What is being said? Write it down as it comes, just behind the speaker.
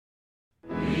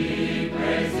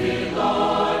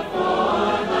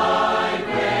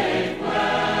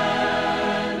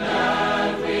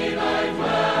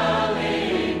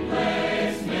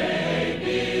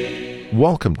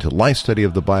Welcome to Life Study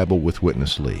of the Bible with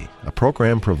Witness Lee, a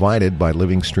program provided by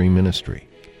Living Stream Ministry.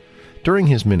 During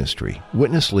his ministry,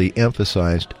 Witness Lee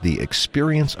emphasized the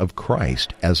experience of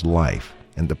Christ as life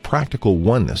and the practical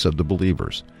oneness of the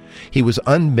believers. He was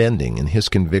unbending in his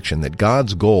conviction that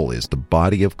God's goal is the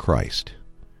body of Christ.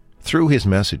 Through his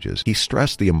messages, he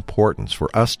stressed the importance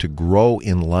for us to grow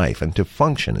in life and to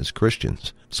function as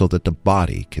Christians so that the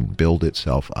body can build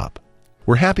itself up.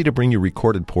 We're happy to bring you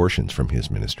recorded portions from his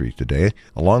ministry today,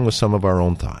 along with some of our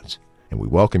own thoughts, and we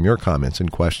welcome your comments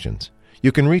and questions.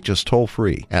 You can reach us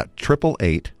toll-free at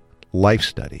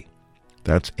 888-LIFE-STUDY.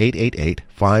 That's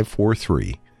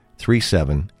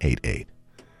 888-543-3788.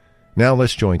 Now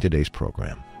let's join today's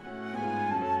program.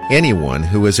 Anyone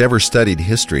who has ever studied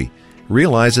history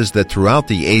realizes that throughout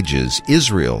the ages,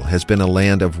 Israel has been a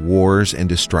land of wars and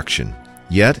destruction.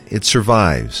 Yet it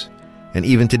survives. And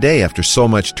even today, after so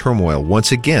much turmoil,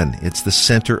 once again, it's the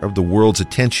center of the world's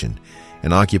attention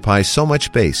and occupies so much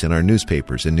space in our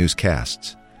newspapers and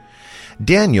newscasts.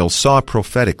 Daniel saw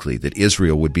prophetically that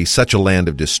Israel would be such a land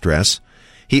of distress.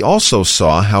 He also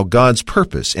saw how God's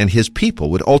purpose and His people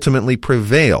would ultimately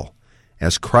prevail,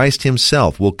 as Christ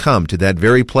Himself will come to that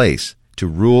very place to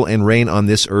rule and reign on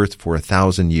this earth for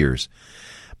 1,000 years.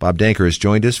 Bob Danker has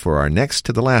joined us for our next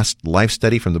to the last life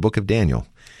study from the book of Daniel,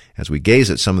 as we gaze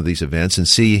at some of these events and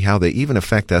see how they even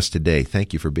affect us today.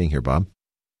 Thank you for being here, Bob.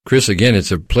 Chris, again,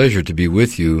 it's a pleasure to be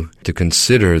with you to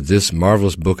consider this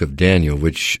marvelous book of Daniel,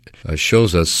 which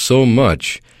shows us so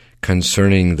much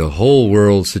concerning the whole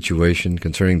world situation,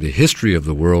 concerning the history of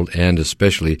the world, and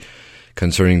especially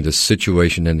concerning the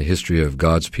situation and the history of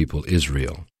God's people,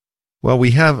 Israel. Well,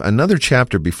 we have another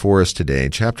chapter before us today,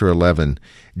 chapter 11,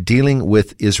 dealing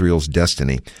with Israel's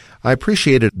destiny. I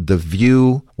appreciated the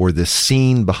view or the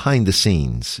scene behind the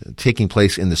scenes taking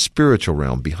place in the spiritual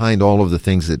realm, behind all of the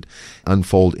things that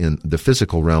unfold in the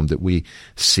physical realm that we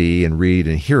see and read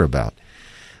and hear about.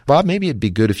 Bob, maybe it'd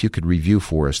be good if you could review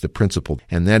for us the principle,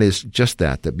 and that is just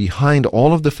that behind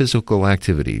all of the physical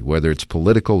activity, whether it's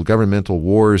political, governmental,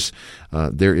 wars,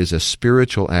 there is a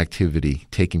spiritual activity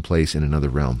taking place in another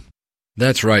realm.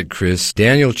 That's right, Chris.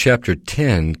 Daniel chapter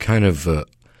 10 kind of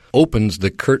opens the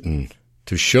curtain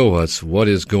to show us what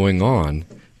is going on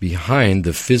behind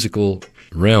the physical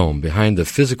realm, behind the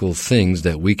physical things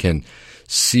that we can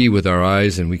see with our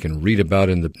eyes and we can read about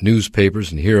in the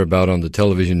newspapers and hear about on the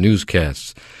television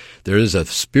newscasts. There is a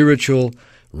spiritual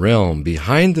realm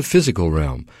behind the physical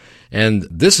realm, and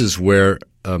this is where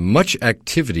much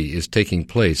activity is taking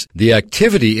place. The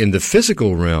activity in the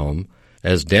physical realm,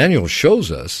 as Daniel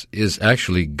shows us, is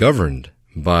actually governed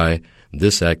by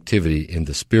this activity in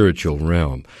the spiritual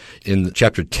realm. In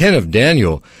chapter 10 of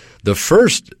Daniel, the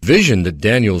first vision that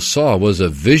Daniel saw was a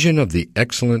vision of the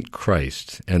excellent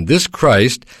Christ. And this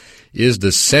Christ is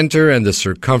the center and the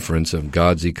circumference of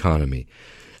God's economy.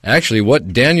 Actually,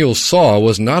 what Daniel saw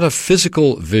was not a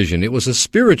physical vision. It was a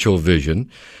spiritual vision,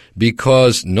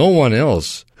 because no one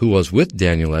else who was with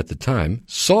Daniel at the time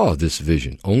saw this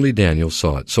vision. Only Daniel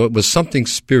saw it. So it was something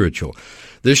spiritual.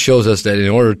 This shows us that in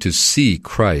order to see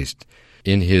Christ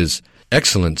in His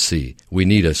excellency, we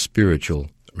need a spiritual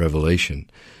revelation.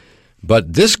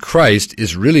 But this Christ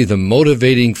is really the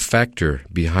motivating factor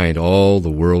behind all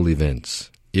the world events.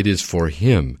 It is for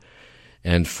Him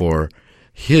and for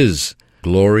His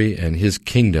glory and His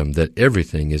kingdom that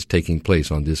everything is taking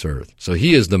place on this earth. So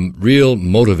He is the real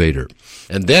motivator.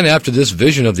 And then after this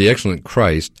vision of the excellent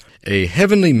Christ, a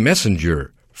heavenly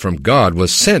messenger from God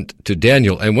was sent to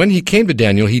Daniel. And when he came to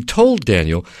Daniel, he told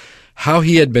Daniel how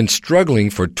he had been struggling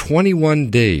for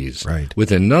 21 days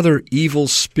with another evil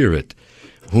spirit,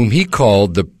 whom he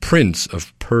called the Prince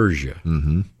of Persia.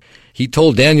 Mm-hmm. He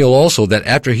told Daniel also that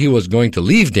after he was going to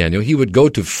leave Daniel, he would go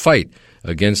to fight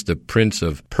against the Prince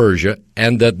of Persia,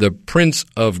 and that the Prince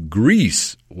of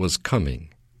Greece was coming,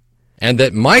 and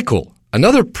that Michael,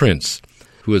 another prince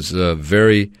who was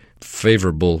very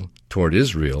favorable toward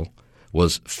Israel,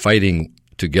 was fighting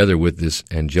together with this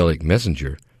angelic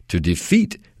messenger to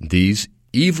defeat these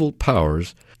evil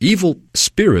powers, evil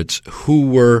spirits who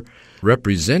were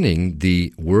representing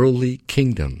the worldly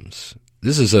kingdoms.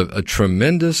 This is a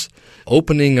tremendous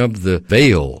opening of the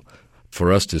veil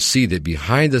for us to see that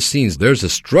behind the scenes there's a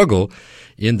struggle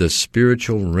in the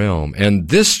spiritual realm. And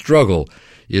this struggle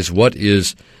is what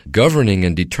is governing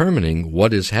and determining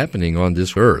what is happening on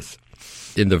this earth.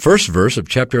 In the first verse of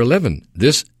chapter 11,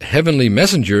 this heavenly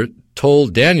messenger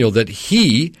told Daniel that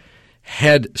he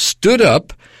had stood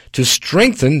up to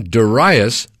strengthen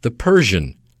Darius the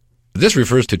Persian. This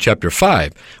refers to chapter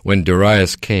 5, when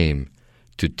Darius came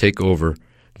to take over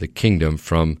the kingdom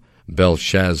from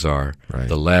Belshazzar, Right.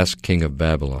 the last king of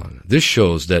Babylon. This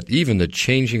shows that even the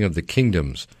changing of the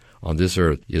kingdoms on this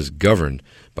earth is governed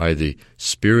by the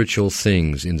spiritual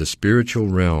things in the spiritual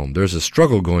realm. There's a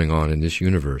struggle going on in this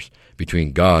universe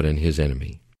between God and his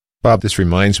enemy. Bob, this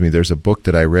reminds me, there's a book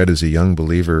that I read as a young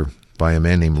believer by a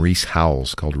man named Rees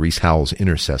Howells called Rees Howells'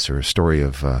 Intercessor, a story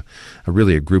of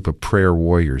really a group of prayer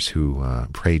warriors who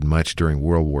prayed much during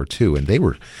World War II. And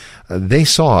they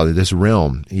saw this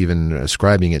realm, even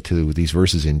ascribing it to these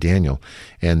verses in Daniel.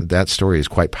 And that story is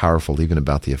quite powerful, even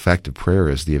about the effect of prayer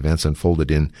as the events unfolded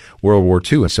in World War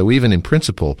II. And so even in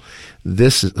principle,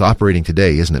 this is operating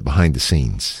today, isn't it, behind the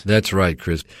scenes? That's right,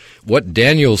 Chris. What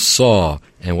Daniel saw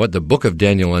and what the book of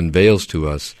Daniel unveils to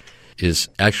us is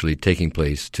actually taking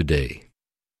place today.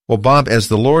 Well, Bob, as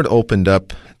the Lord opened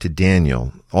up to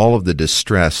Daniel all of the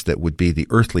distress that would be the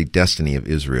earthly destiny of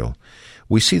Israel,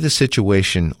 we see the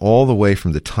situation all the way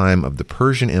from the time of the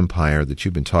Persian Empire that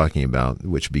you've been talking about,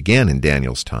 which began in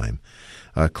Daniel's time,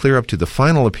 clear up to the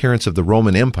final appearance of the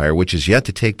Roman Empire, which is yet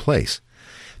to take place.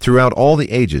 Throughout all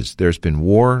the ages, there's been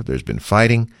war, there's been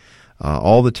fighting,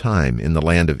 all the time in the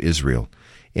land of Israel.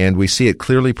 And we see it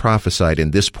clearly prophesied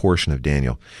in this portion of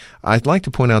Daniel. I'd like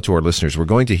to point out to our listeners, we're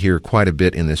going to hear quite a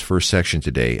bit in this first section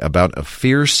today about a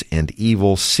fierce and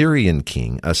evil Syrian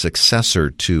king, a successor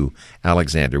to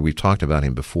Alexander. We've talked about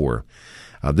him before.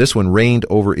 This one reigned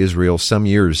over Israel some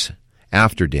years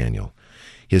after Daniel.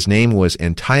 His name was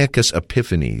Antiochus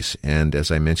Epiphanes, and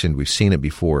as I mentioned, we've seen it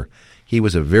before. He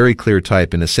was a very clear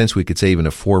type, in a sense we could say even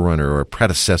a forerunner or a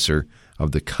predecessor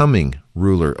of the coming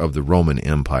ruler of the Roman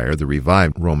Empire, the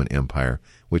revived Roman Empire,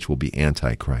 which will be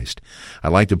Antichrist. I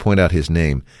like to point out his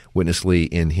name. Witness Lee,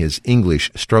 in his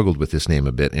English, struggled with this name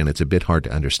a bit, and it's a bit hard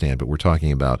to understand, but we're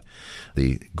talking about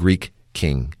the Greek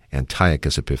king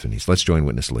Antiochus Epiphanes. Let's join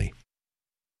Witness Lee.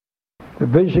 The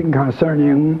vision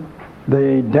concerning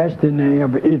the destiny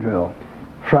of Israel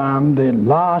from the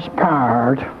last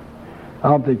part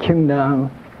of the kingdom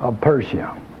of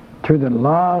Persia to the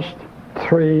last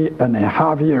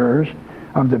 3.5 years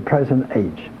of the present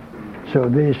age. So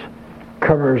this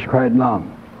covers quite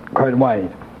long, quite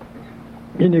wide,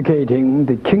 indicating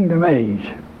the kingdom age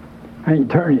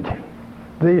and eternity.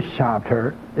 This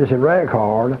chapter is a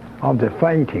record of the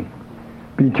fighting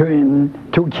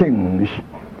between two kings.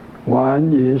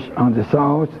 One is on the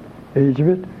south,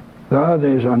 Egypt, the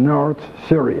other is on north,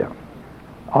 Syria.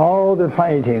 All the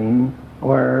fighting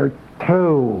were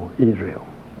through Israel.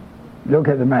 Look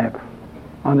at the map.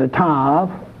 On the top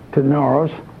to the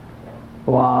north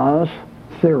was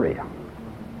Syria.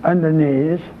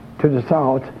 Underneath to the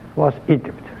south was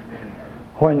Egypt.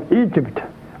 When Egypt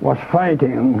was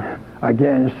fighting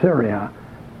against Syria,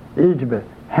 Egypt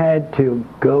had to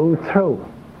go through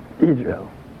Israel.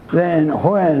 Then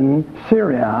when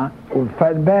Syria would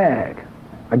fight back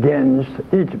against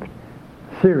Egypt,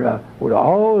 Syria would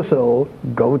also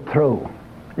go through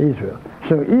Israel.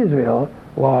 So Israel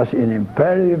was in a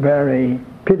very, very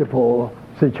pitiful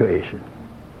situation.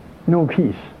 No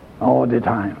peace all the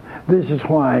time. This is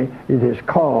why it is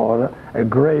called a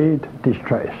great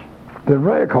distress. The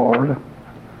record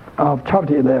of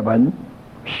chapter 11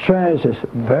 stresses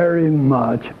very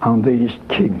much on this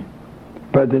king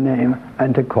by the name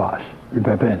Antiochus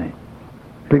Epiphanes,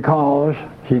 because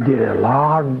he did a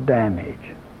lot of damage.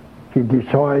 He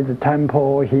destroyed the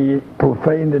temple, he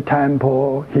profaned the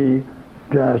temple, he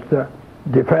just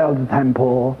defiled the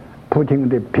temple, putting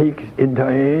the pigs into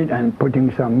it and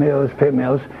putting some males,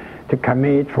 females to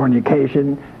commit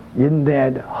fornication in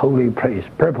that holy place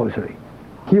purposely.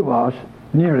 He was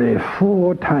nearly a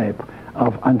full type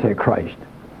of Antichrist.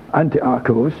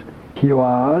 Antiochus, he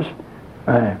was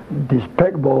a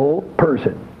despicable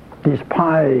person,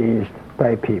 despised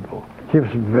by people. He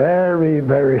was very,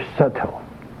 very subtle,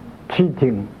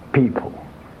 cheating people.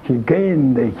 He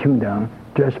gained the kingdom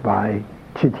just by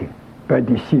cheating, by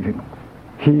deceiving.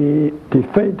 He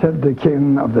defeated the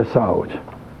king of the south.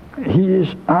 His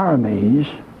armies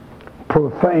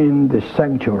profaned the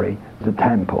sanctuary, the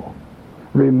temple,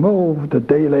 removed the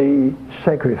daily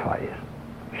sacrifice,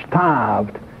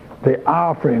 starved the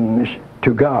offerings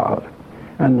to God,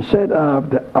 and set up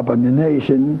the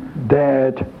abomination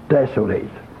that desolate.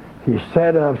 He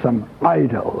set up some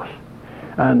idols,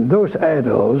 and those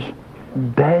idols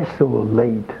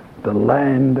desolate the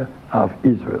land of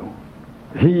Israel.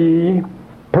 He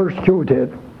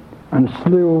persecuted and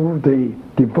slew the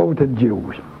devoted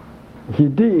Jews. He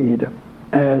did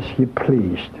as he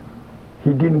pleased.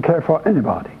 He didn't care for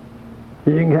anybody.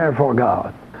 He didn't care for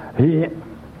God. He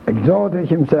exalted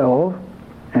himself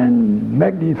and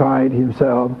magnified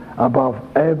himself above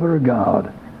every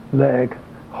god, like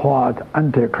what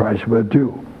Antichrist will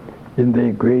do. in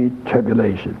the great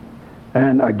tribulation.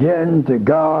 And again, the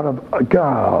God of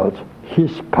gods, he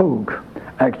spoke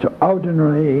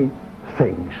extraordinary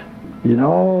things. In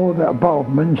all the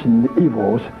above-mentioned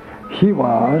evils, he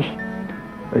was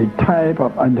a type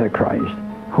of Antichrist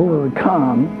who will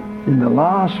come in the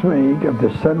last week of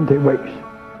the 70 weeks.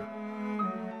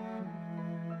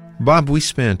 Bob, we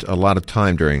spent a lot of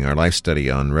time during our life study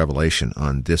on Revelation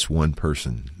on this one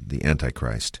person, the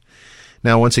Antichrist.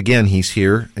 Now, once again, he's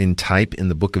here in type in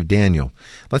the book of Daniel.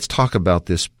 Let's talk about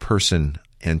this person,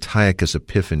 Antiochus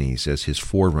Epiphanes, as his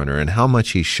forerunner, and how much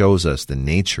he shows us the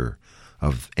nature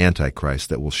of Antichrist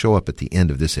that will show up at the end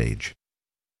of this age.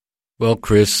 Well,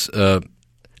 Chris,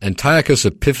 Antiochus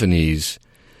Epiphanes,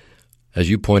 as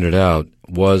you pointed out,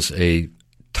 was a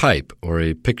type or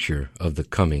a picture of the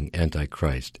coming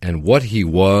Antichrist. And what he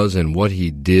was and what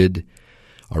he did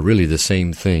are really the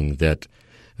same thing that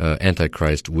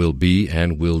Antichrist will be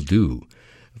and will do.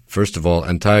 First of all,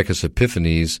 Antiochus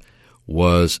Epiphanes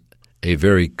was a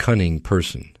very cunning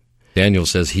person. Daniel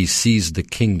says he seized the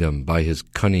kingdom by his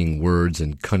cunning words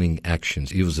and cunning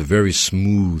actions. He was a very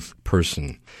smooth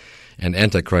person, and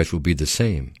Antichrist will be the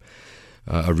same,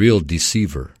 a real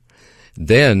deceiver.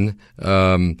 Then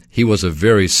he was a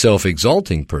very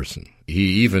self-exalting person.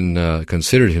 He even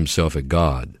considered himself a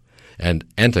god, and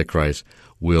Antichrist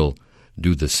will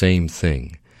do the same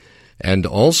thing. And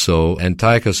also,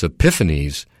 Antiochus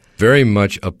Epiphanes very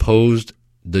much opposed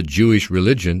the Jewish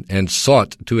religion and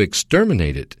sought to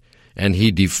exterminate it. And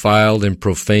he defiled and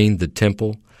profaned the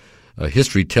temple.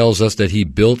 History tells us that he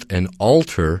built an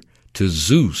altar to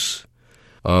Zeus,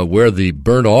 where the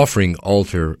burnt offering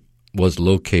altar was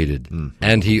located.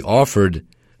 And he offered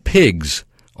pigs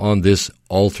on this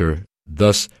altar,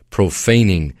 thus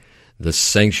profaning the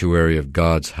sanctuary of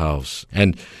God's house.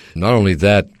 And not only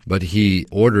that, but he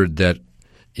ordered that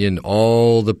in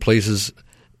all the places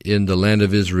in the land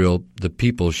of Israel, the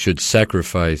people should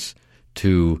sacrifice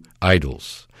to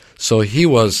idols. So he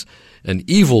was an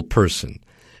evil person,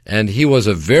 and he was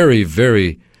a very,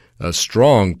 very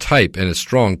strong type and a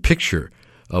strong picture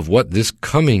of what this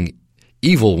coming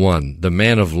evil one, the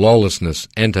man of lawlessness,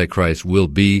 Antichrist, will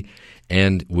be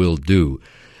and will do.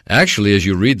 Actually, as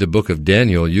you read the book of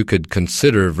Daniel, you could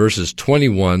consider verses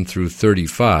 21 through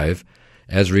 35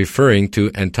 as referring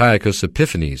to Antiochus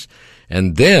Epiphanes.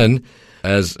 And then,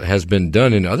 as has been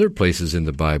done in other places in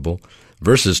the Bible,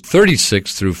 verses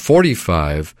 36 through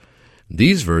 45,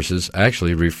 these verses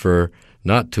actually refer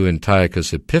not to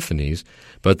Antiochus Epiphanes,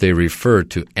 but they refer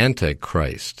to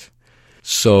Antichrist.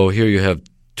 So here you have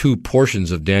two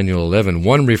portions of Daniel 11,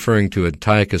 one referring to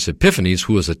Antiochus Epiphanes,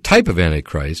 who was a type of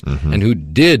Antichrist, and who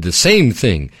did the same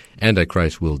thing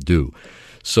Antichrist will do.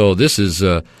 So this is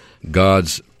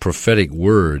God's prophetic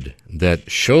word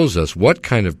that shows us what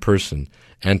kind of person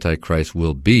Antichrist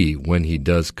will be when he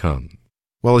does come.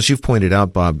 Well, as you've pointed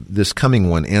out, Bob, this coming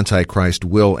one, Antichrist,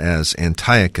 will, as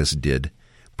Antiochus did,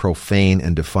 profane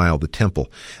and defile the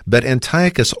temple. But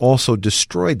Antiochus also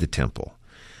destroyed the temple.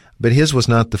 But his was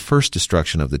not the first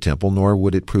destruction of the temple, nor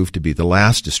would it prove to be the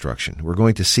last destruction. We're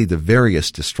going to see the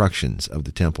various destructions of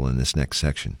the temple in this next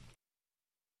section.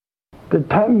 The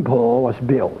temple was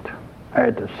built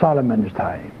at Solomon's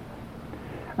time.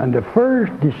 And the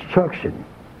first destruction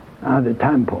of the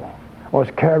temple was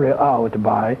carried out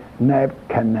by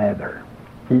Nebuchadnezzar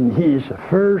in his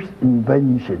first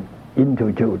invasion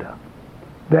into Judah.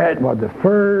 That was the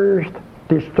first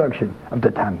destruction of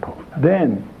the temple.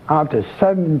 Then, after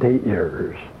 70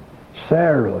 years,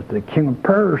 Cyrus, the king of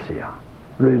Persia,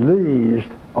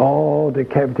 released all the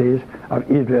captives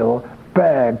of Israel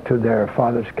back to their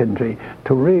father's country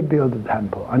to rebuild the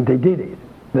temple, and they did it.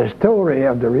 The story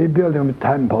of the rebuilding of the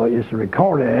temple is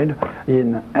recorded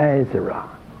in Ezra.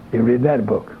 You read that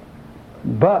book.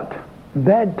 But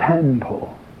that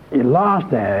temple, it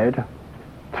lasted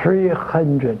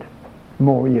 300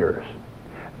 more years.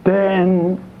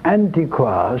 Then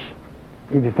Antiochus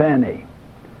Epiphanes,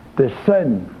 the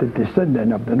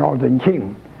descendant of the northern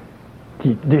king,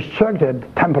 destructed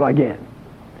the temple again.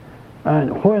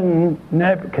 And when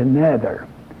Nebuchadnezzar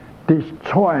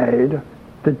destroyed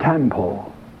the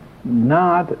temple,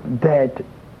 not that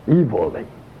evilly,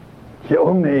 he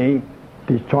only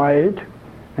destroyed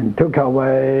and took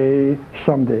away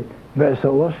some of the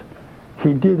vessels.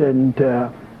 He didn't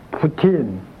put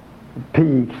in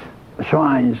pigs,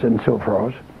 swines, and so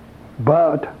forth.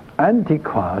 But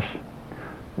Antiochus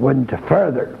went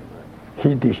further.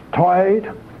 He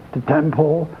destroyed the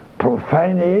temple,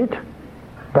 profaned it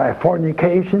by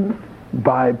fornication,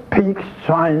 by pigs,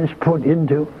 swines put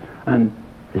into, and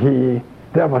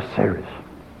that was serious.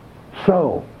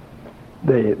 So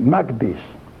the Maccabees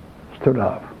stood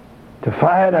up to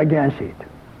fight against it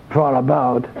for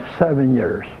about 7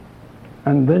 years.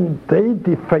 And then they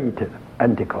defeated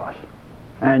Antichrist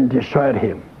and destroyed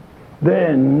him.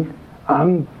 Then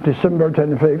on December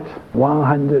 25th,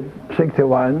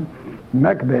 161,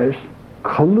 Maccabees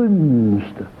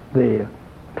cleansed the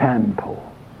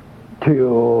temple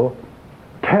to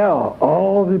tell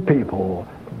all the people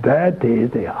that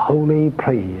is a holy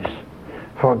place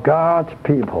for God's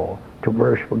people to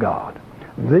worship God.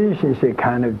 This is a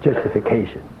kind of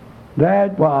justification.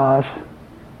 That was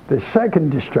the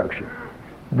second destruction.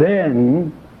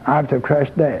 Then, after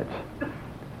Christ's death,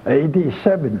 AD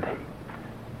 70,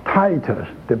 Titus,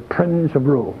 the prince of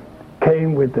Rome,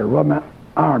 came with the Roman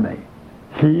army.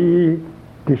 He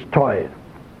destroyed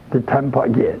the temple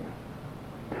again.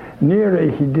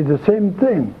 Nearly he did the same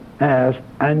thing as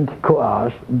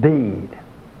Antiochus did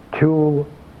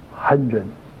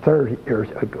 230 years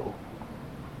ago.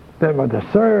 That was the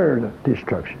third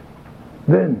destruction.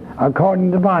 Then,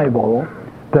 according to the Bible,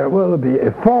 there will be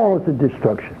a fourth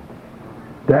destruction.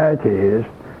 That is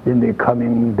in the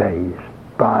coming days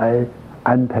by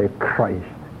Antichrist,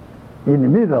 in the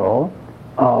middle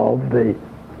of the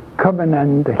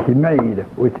covenant he made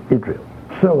with Israel.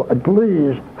 So at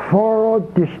least 4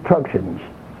 destructions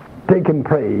taking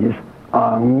place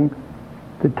on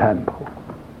the temple.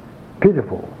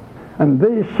 Pitiful. And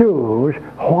this shows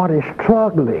what is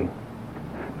struggling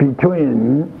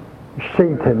between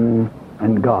Satan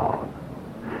and God.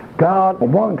 God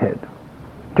wanted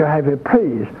to have a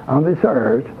place on this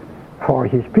earth for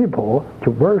his people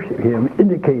to worship him,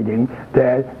 indicating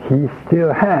that he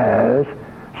still has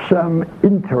some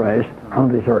interest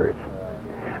on this earth.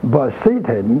 But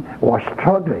Satan was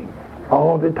struggling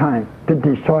all the time to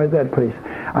destroy that place.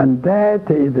 And that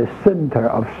is the center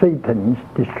of Satan's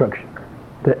destruction.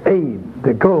 The aim,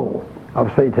 the goal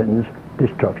of Satan's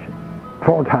destruction.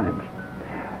 4 times.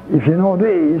 If you know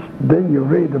this, then you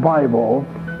read the Bible.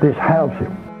 This helps you.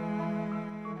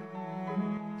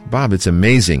 Bob, it's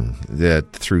amazing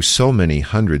that through so many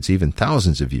hundreds, even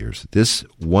thousands of years, this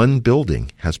one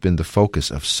building has been the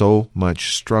focus of so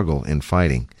much struggle and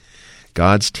fighting.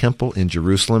 God's temple in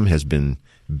Jerusalem has been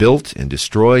built and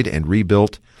destroyed and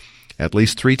rebuilt at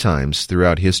least 3 times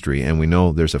throughout history, and we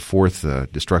know there's a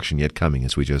 4th destruction yet coming,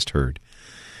 as we just heard.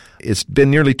 It's been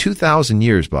nearly 2,000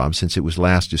 years, Bob, since it was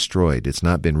last destroyed. It's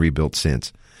not been rebuilt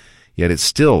since. Yet it's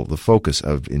still the focus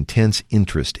of intense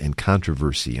interest and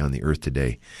controversy on the earth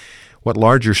today. What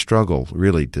larger struggle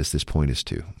really does this point us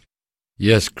to?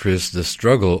 Yes, Chris, the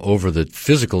struggle over the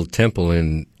physical temple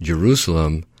in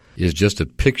Jerusalem is just a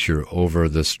picture over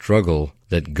the struggle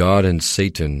that God and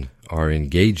Satan are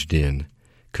engaged in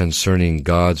concerning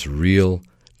God's real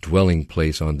dwelling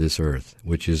place on this earth,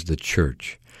 which is the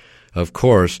church. Of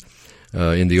course,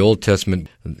 in the Old Testament,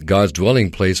 God's dwelling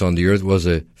place on the earth was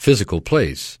a physical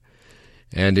place,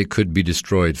 and it could be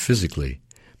destroyed physically.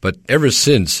 But ever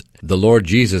since the Lord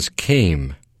Jesus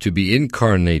came to be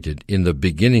incarnated in the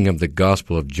beginning of the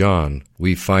Gospel of John,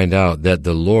 we find out that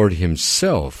the Lord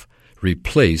himself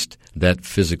replaced that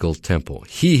physical temple.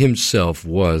 He himself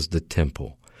was the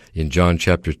temple. In John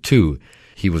chapter 2,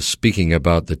 he was speaking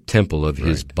about the temple of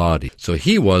his body. So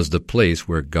he was the place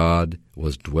where God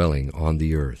was dwelling on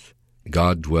the earth.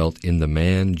 God dwelt in the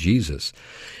man Jesus.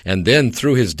 And then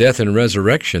through his death and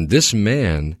resurrection, this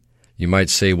man, you might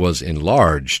say, was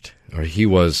enlarged, or he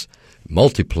was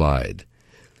multiplied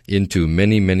into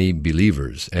many, many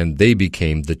believers, and they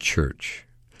became the church.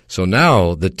 So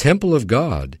now the temple of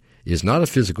God is not a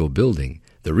physical building.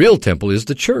 The real temple is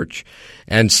the church.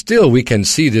 And still we can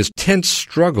see this tense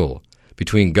struggle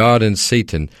between God and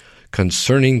Satan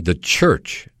concerning the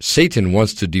church. Satan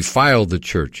wants to defile the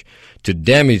church, to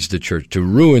damage the church, to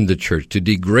ruin the church, to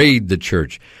degrade the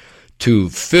church, to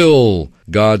fill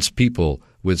God's people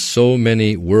with so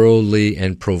many worldly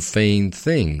and profane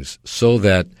things, so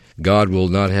that God will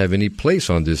not have any place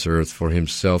on this earth for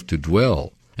himself to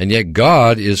dwell. And yet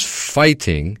God is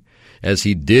fighting, as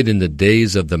he did in the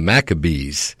days of the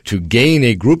Maccabees, to gain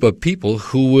a group of people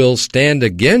who will stand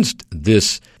against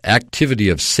this activity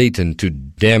of Satan to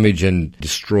damage and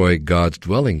destroy God's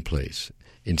dwelling place.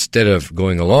 Instead of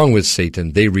going along with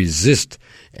Satan, they resist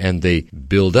and they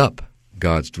build up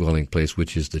God's dwelling place,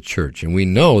 which is the church. And we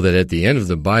know that at the end of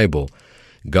the Bible,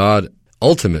 God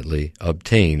ultimately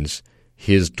obtains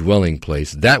his dwelling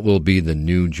place. That will be the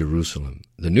New Jerusalem.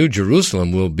 The New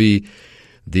Jerusalem will be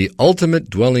the ultimate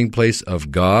dwelling place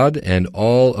of God and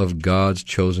all of God's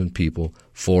chosen people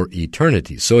for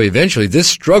eternity. So eventually this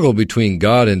struggle between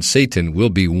God and Satan will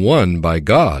be won by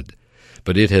God.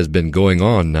 But it has been going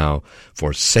on now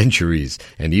for centuries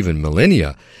and even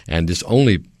millennia, and is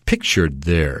only pictured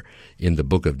there in the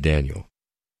book of Daniel.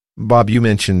 Bob, you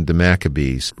mentioned the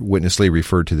Maccabees. Witness Lee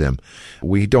referred to them.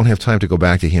 We don't have time to go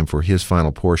back to him for his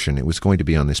final portion. It was going to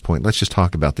be on this point. Let's just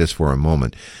talk about this for a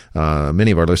moment.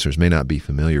 Many of our listeners may not be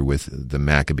familiar with the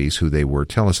Maccabees, who they were.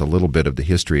 Tell us a little bit of the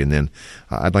history, and then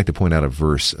I'd like to point out a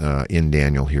verse in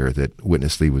Daniel here that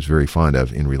Witness Lee was very fond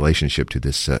of in relationship to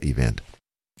this event.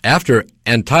 After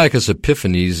Antiochus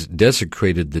Epiphanes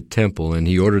desecrated the temple and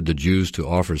he ordered the Jews to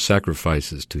offer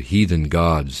sacrifices to heathen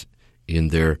gods in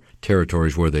their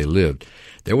territories where they lived,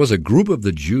 there was a group of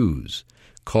the Jews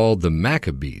called the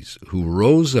Maccabees who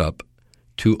rose up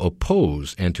to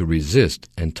oppose and to resist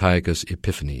Antiochus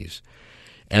Epiphanes.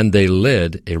 And they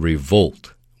led a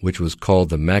revolt, which was called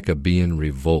the Maccabean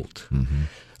Revolt. Mm-hmm.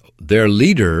 Their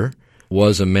leader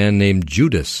was a man named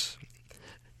Judas,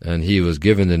 and he was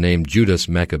given the name Judas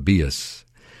Maccabeus.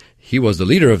 He was the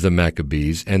leader of the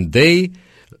Maccabees, and they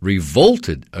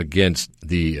revolted against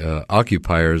the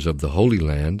occupiers of the Holy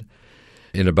Land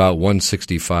in about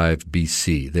 165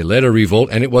 BC. They led a revolt,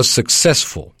 and it was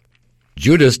successful.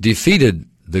 Judas defeated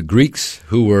the Greeks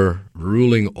who were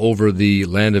ruling over the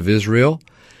land of Israel,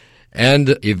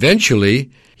 and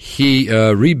eventually he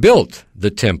rebuilt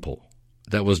the temple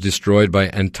that was destroyed by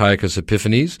Antiochus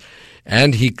Epiphanes,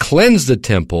 and he cleansed the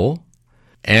temple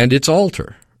and its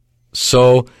altar.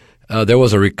 So there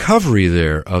was a recovery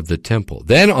there of the temple.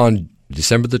 Then on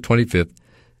December the 25th,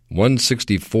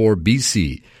 164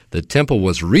 BC, the temple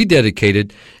was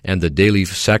rededicated and the daily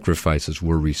sacrifices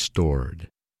were restored.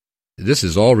 This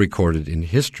is all recorded in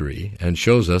history and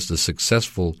shows us the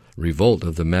successful revolt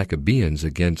of the Maccabeans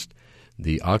against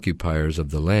the occupiers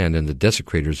of the land and the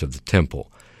desecrators of the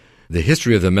temple. The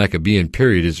history of the Maccabean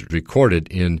period is recorded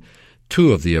in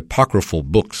two of the apocryphal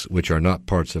books, which are not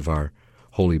parts of our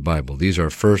Holy Bible. These are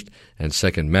 1st and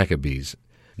 2nd Maccabees.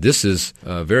 This is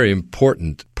a very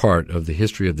important part of the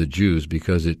history of the Jews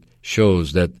because it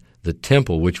shows that the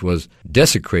temple, which was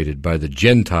desecrated by the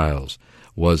Gentiles,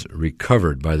 was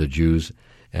recovered by the Jews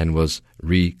and was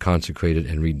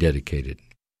reconsecrated and rededicated.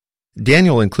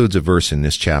 Daniel includes a verse in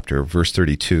this chapter, verse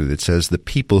 32, that says, "The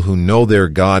people who know their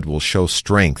God will show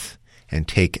strength and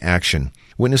take action."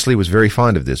 Witness Lee was very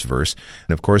fond of this verse,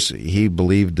 and of course he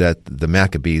believed that the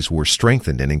Maccabees were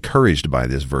strengthened and encouraged by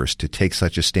this verse to take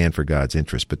such a stand for God's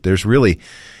interest. But there's really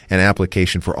an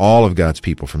application for all of God's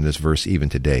people from this verse even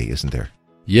today, isn't there?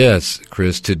 Yes,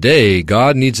 Chris. Today,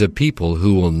 God needs a people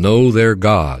who will know their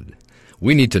God.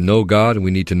 We need to know God, and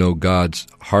we need to know God's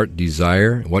heart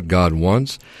desire, what God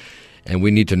wants, and we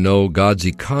need to know God's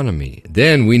economy.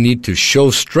 Then we need to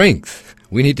show strength.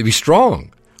 We need to be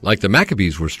strong, like the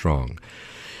Maccabees were strong.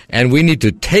 And we need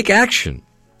to take action,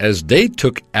 as they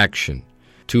took action,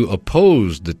 to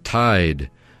oppose the tide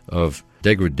of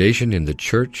degradation in the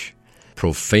church,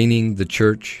 profaning the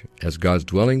church as God's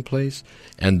dwelling place.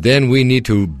 And then we need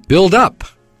to build up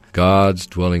God's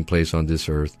dwelling place on this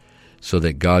earth so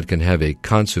that God can have a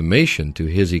consummation to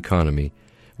his economy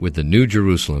with the new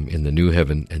Jerusalem in the new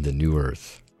heaven and the new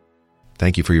earth.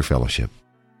 Thank you for your fellowship.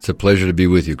 It's a pleasure to be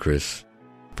with you, Chris.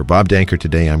 For Bob Danker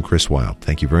today, I'm Chris Wilde.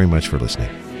 Thank you very much for listening.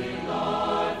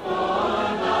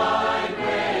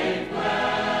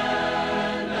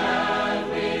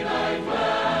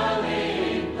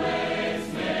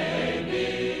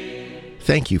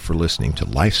 Thank you for listening to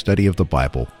Life Study of the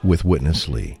Bible with Witness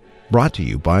Lee, brought to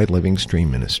you by Living Stream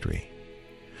Ministry.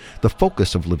 The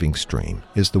focus of Living Stream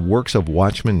is the works of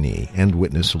Watchman Nee and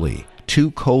Witness Lee,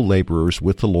 two co-laborers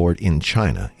with the Lord in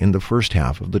China in the first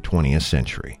half of the 20th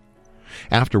century.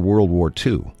 After World War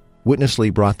II, Witness Lee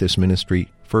brought this ministry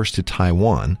first to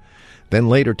Taiwan, then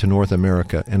later to North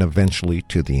America, and eventually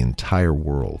to the entire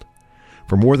world.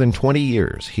 For more than 20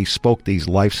 years, he spoke these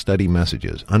life study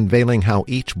messages, unveiling how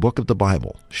each book of the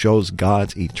Bible shows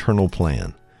God's eternal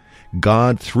plan.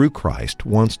 God, through Christ,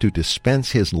 wants to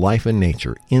dispense his life and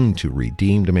nature into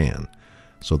redeemed man,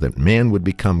 so that man would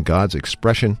become God's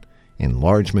expression,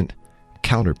 enlargement,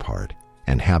 counterpart,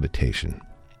 and habitation.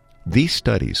 These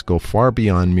studies go far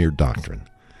beyond mere doctrine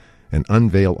and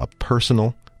unveil a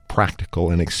personal, practical,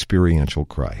 and experiential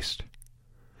Christ.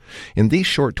 In these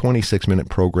short 26-minute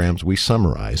programs, we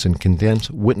summarize and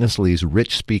condense Witness Lee's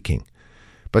rich speaking.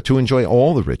 But to enjoy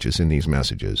all the riches in these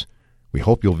messages, we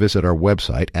hope you'll visit our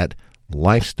website at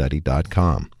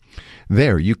lifestudy.com.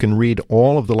 There you can read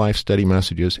all of the Life Study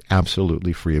messages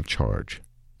absolutely free of charge.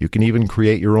 You can even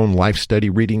create your own Life Study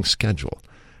reading schedule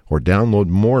or download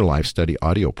more Life Study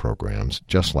audio programs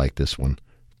just like this one,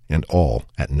 and all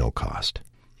at no cost.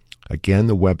 Again,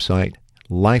 the website,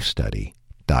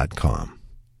 lifestudy.com.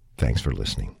 Thanks for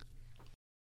listening.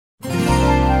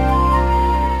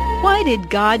 Why did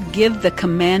God give the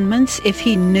commandments if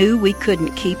he knew we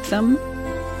couldn't keep them?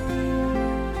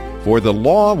 For the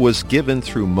law was given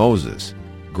through Moses.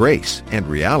 Grace and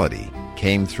reality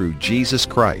came through Jesus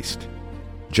Christ.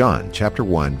 John chapter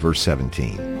 1, verse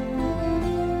 17.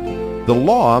 The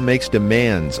law makes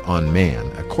demands on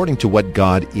man according to what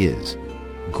God is.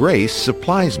 Grace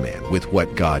supplies man with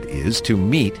what God is to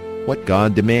meet what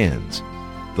God demands.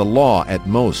 The law at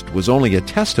most was only a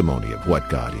testimony of what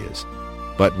God is,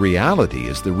 but reality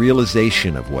is the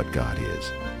realization of what God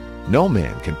is. No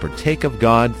man can partake of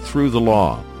God through the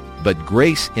law, but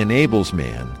grace enables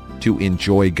man to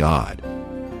enjoy God.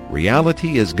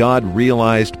 Reality is God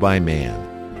realized by man,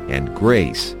 and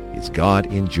grace is God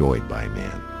enjoyed by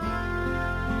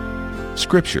man.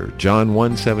 Scripture, John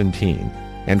 1:17,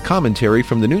 and commentary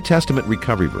from the New Testament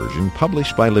Recovery Version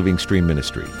published by Living Stream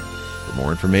Ministry. For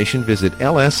more information, visit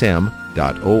lsm.org.